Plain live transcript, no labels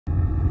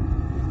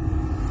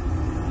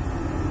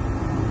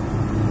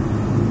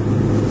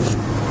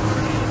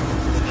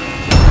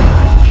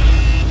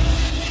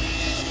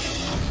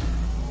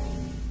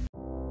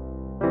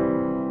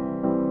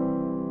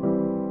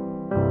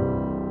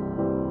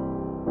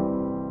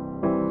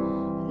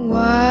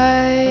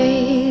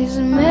Wise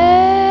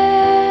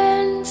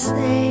men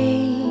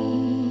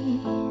say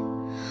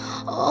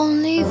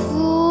only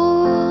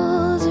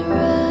fools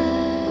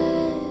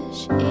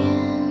rush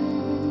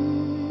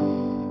in,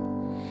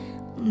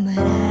 but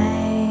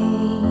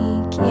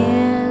I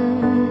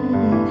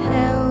can't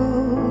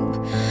help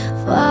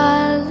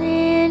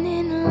falling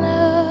in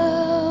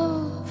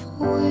love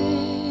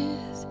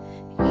with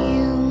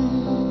you.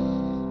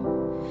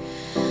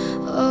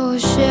 Oh,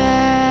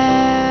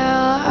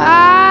 shall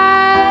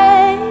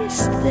I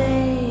stay?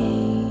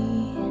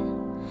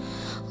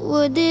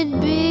 Would it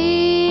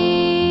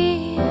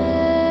be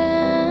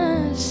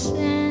a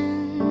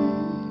sin?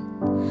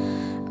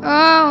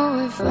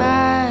 Oh, if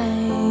I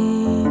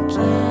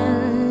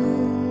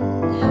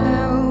can't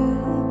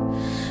help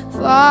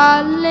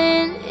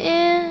falling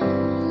in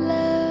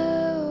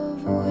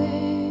love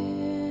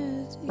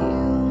with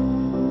you.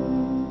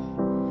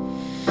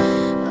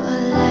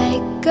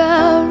 Like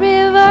a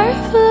river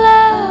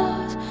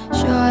flows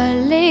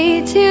surely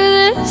to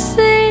the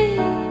sea,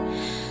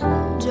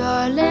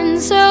 darling,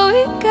 so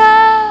it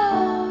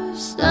goes.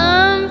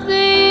 Some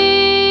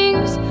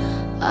things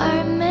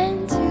are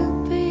meant to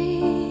be.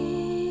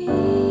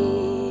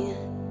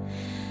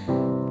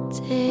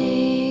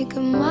 Take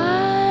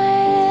my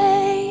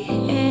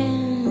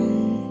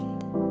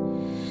hand,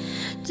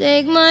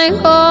 take my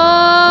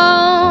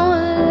whole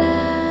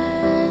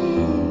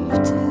life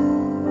too.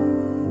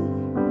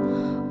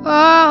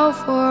 Oh,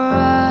 for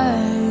I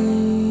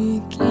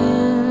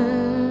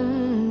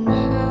can't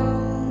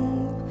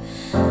help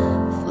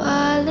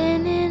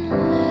falling in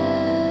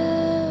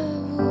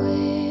love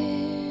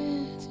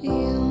with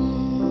you.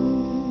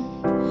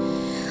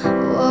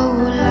 Oh,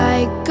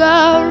 like a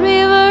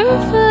river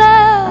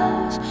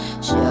flows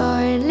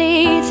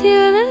surely to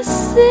the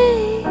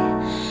sea,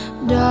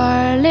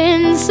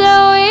 darling, so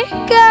it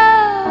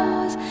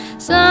goes.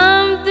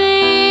 Some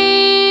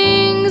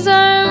things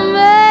are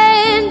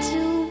meant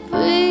to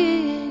be.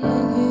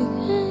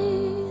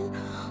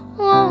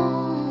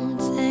 Won't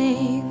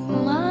take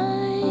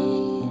my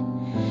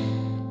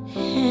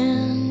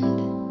hand,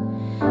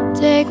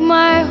 take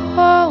my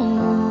whole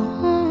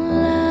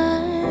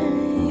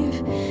life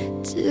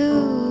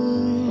too,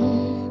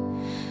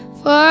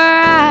 for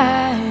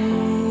I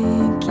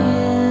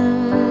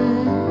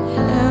can't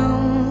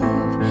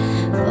help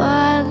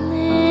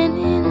falling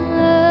in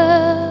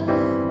love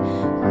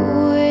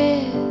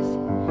with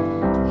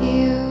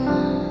you.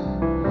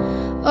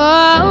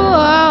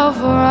 Oh,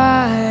 for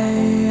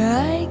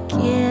I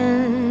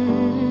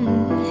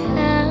can't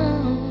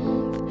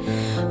help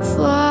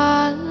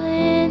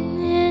falling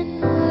in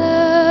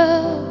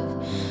love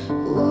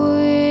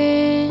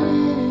with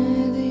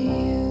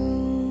you.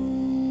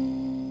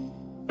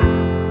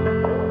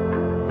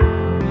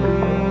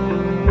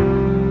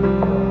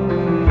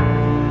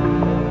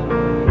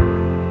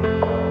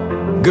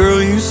 Girl,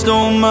 you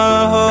stole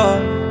my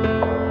heart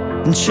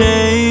and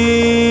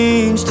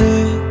changed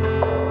it.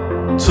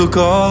 Took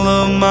all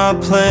of my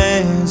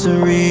plans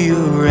and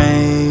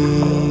rearranged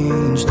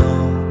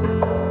them.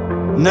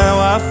 Now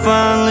I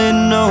finally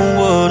know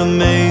what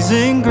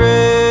amazing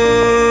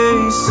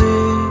grace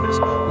is.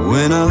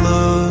 When I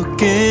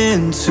look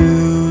into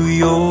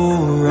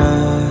your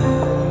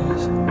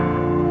eyes,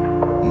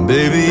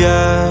 baby,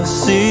 I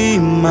see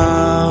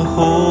my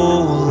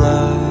whole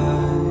life.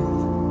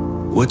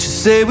 What you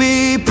say,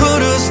 we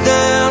put us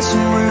down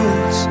some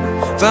roots,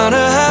 found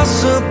a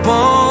house up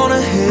on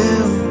a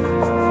hill,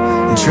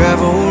 and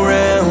travel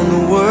around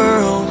the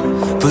world,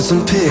 put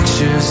some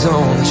pictures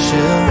on the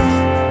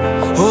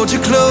shelf. Hold you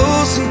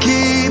close and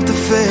keep the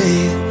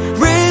faith,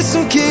 raise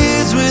some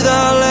kids with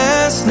our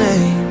last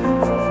name.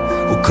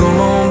 Well, come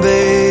on,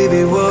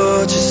 baby,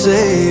 what you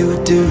say we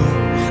do?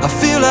 I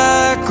feel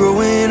like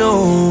growing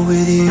old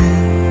with you.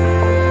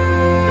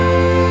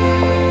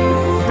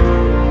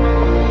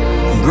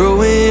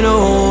 Growing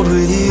old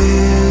with you.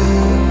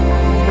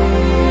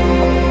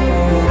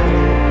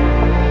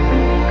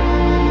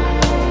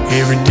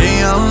 Every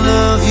day I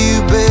love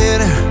you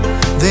better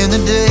than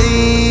the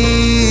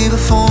day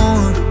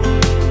before.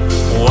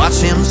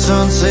 Watching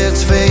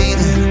sunsets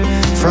fading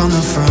from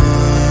the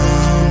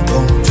front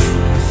porch.